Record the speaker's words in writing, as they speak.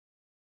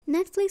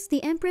Netflix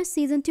The Empress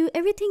Season 2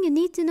 Everything you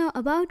need to know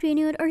about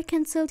renewed or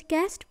cancelled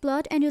cast,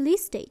 plot, and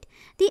release date.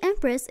 The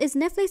Empress is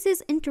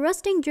Netflix's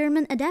interesting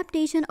German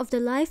adaptation of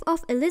the life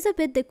of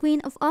Elizabeth, the Queen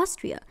of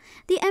Austria.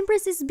 The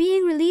Empress is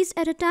being released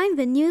at a time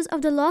when news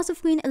of the loss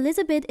of Queen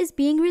Elizabeth is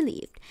being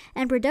relieved,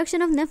 and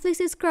production of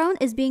Netflix's Crown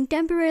is being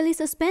temporarily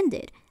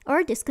suspended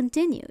or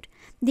discontinued.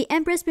 The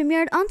Empress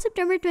premiered on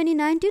September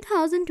 29,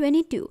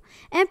 2022.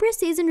 Empress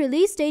season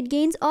release date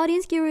gains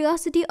audience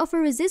curiosity of a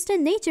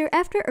resistant nature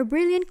after a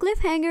brilliant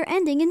cliffhanger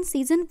ending in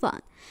season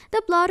 1.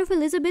 The plot of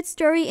Elizabeth's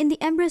story in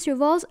The Empress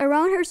revolves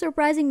around her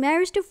surprising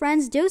marriage to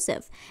Franz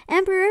Joseph,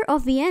 Emperor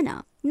of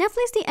Vienna.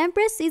 Netflix The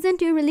Empress Season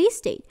 2 release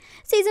date.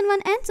 Season 1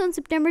 ends on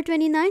September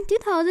 29,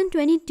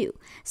 2022.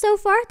 So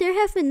far, there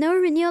have been no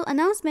renewal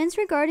announcements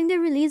regarding the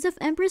release of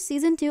Empress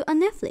Season 2 on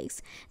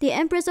Netflix. The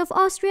Empress of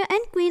Austria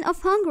and Queen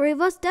of Hungary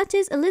was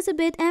Duchess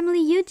Elizabeth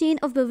Emily Eugene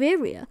of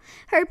Bavaria.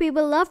 Her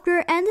people loved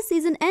her and the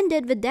season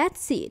ended with that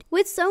seed.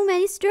 With so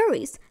many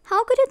stories,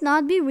 how could it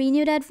not be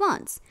renewed at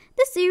once?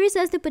 The series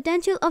has the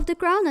potential of The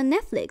Crown on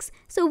Netflix,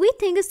 so we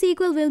think a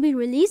sequel will be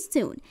released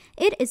soon.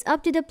 It is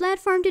up to the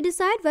platform to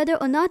decide whether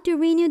or not to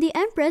renew The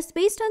Empress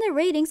based on the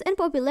ratings and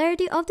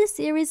popularity of the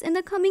series in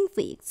the coming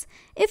weeks.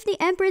 If The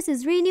Empress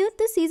is renewed,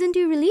 the Season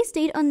 2 release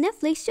date on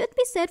Netflix should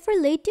be set for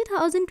late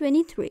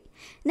 2023.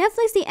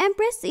 Netflix The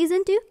Empress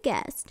Season 2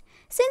 cast.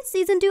 Since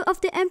Season 2 of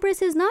The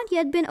Empress has not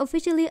yet been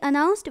officially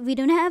announced, we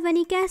don't have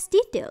any cast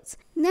details.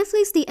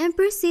 Netflix The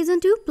Empress Season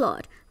 2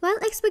 plot. While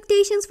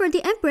expectations for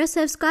The Empress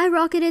have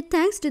skyrocketed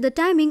thanks to the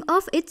timing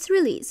of its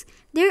release,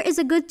 there is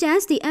a good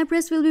chance The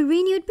Empress will be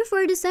renewed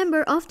before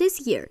December of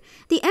this year.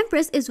 The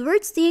Empress is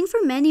worth seeing for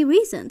many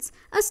reasons.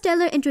 A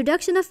stellar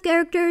introduction of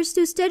characters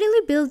to steadily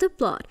build the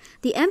plot.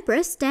 The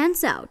Empress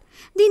stands out.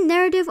 The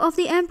narrative of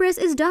The Empress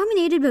is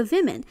dominated by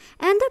women,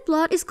 and the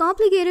plot is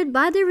complicated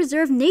by their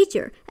reserved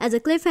nature as a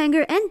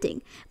cliffhanger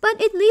ending,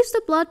 but it leaves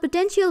the plot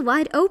potential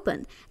wide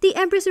open. The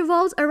Empress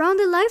revolves around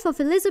the life of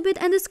Elizabeth,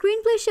 and the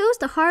screenplay shows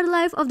the hard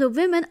life of the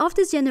women of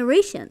this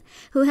generation,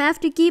 who have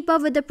to keep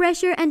up with the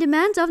pressure and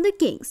demands of the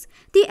kings.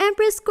 The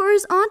Empress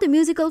scores on the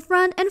musical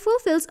front and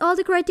fulfills all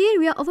the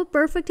criteria of a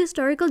perfect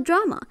historical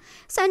drama.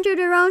 Centered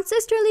around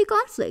sisterly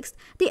conflicts,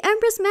 The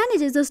Empress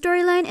manages the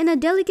storyline in a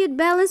delicate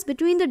balance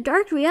between the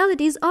dark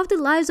realities of the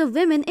lives of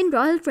women in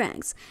royal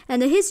ranks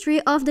and the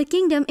history of the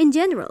kingdom in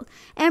general.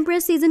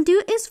 Empress Season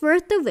 2 is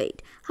worth the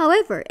wait.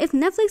 However, if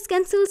Netflix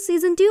cancels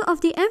Season 2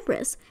 of The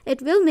Empress,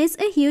 it will miss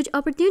a huge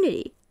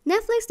opportunity.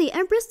 Netflix The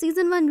Empress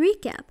Season 1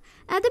 recap.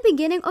 At the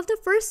beginning of the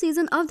first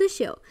season of the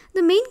show,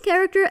 the main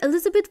character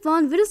Elizabeth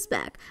von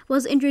Wittelsbach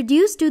was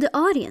introduced to the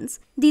audience.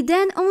 The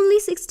then only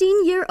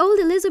 16-year-old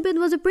Elizabeth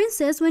was a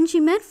princess when she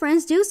met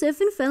Franz Joseph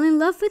and fell in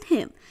love with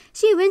him.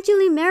 She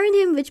eventually married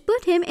him, which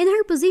put him in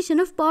her position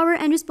of power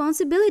and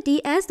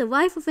responsibility as the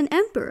wife of an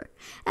emperor.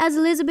 As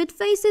Elizabeth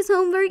faces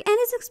homework and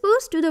is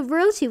exposed to the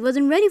world she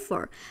wasn't ready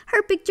for,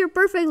 her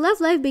picture-perfect love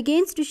life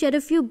begins to shed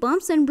a few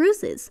bumps and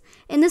bruises.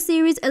 In the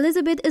series,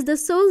 Elizabeth is the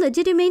sole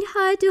legitimate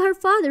heir to her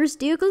father's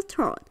ducal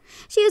throne.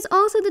 She is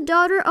also the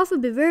daughter of a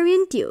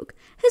Bavarian duke.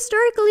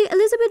 Historically,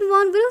 Elizabeth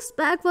von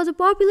Wittelsbach was a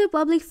popular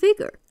public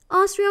figure.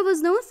 Austria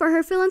was known for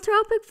her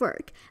philanthropic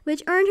work,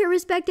 which earned her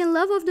respect and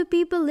love of the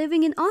people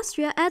living in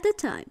Austria at the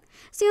time.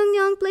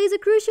 Seongnyeong plays a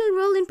crucial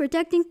role in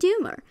protecting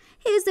Timur.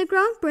 He is the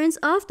crown prince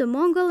of the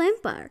Mongol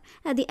Empire.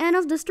 At the end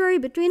of the story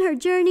between her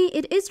journey,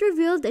 it is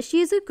revealed that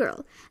she is a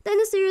girl. Then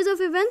a series of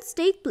events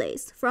take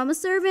place. From a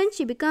servant,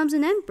 she becomes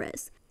an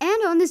empress.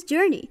 And on this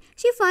journey,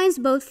 she finds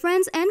both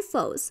friends and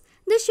foes.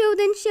 The show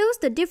then shows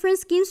the different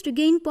schemes to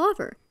gain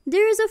power.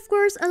 There is of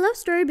course a love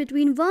story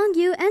between Wang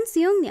Yu and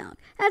Seongnyeong.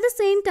 At the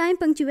same time,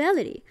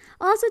 punctuality.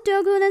 Also,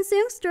 Dogun and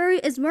Seong's story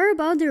is more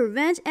about the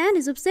revenge and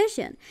his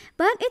obsession,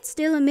 but it's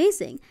still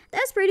amazing.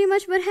 That's pretty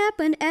much what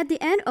happened at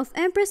the end of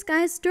Empress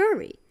Sky's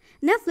story.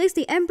 Netflix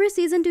The Empress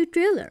Season 2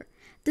 trailer.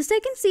 The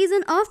second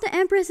season of The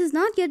Empress has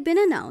not yet been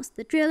announced.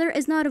 The trailer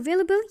is not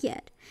available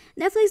yet.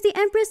 Netflix The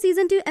Empress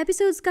Season 2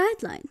 episodes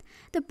guideline.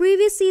 The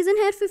previous season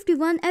had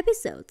 51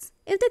 episodes.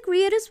 If the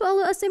creators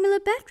follow a similar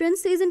pattern,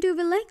 Season 2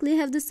 will likely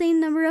have the same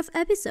number of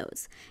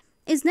episodes.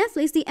 Is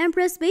Netflix The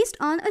Empress based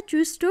on a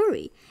true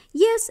story?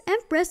 Yes,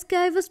 Empress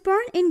Sky was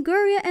born in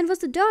Goryeo and was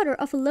the daughter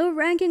of a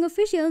low-ranking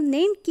official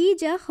named Ki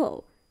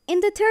Ja-ho. In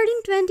the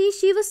 1320s,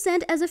 she was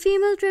sent as a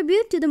female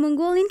tribute to the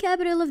Mongolian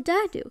capital of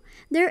Dadu.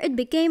 There it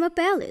became a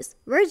palace,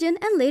 virgin,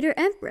 and later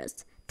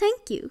empress.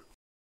 Thank you.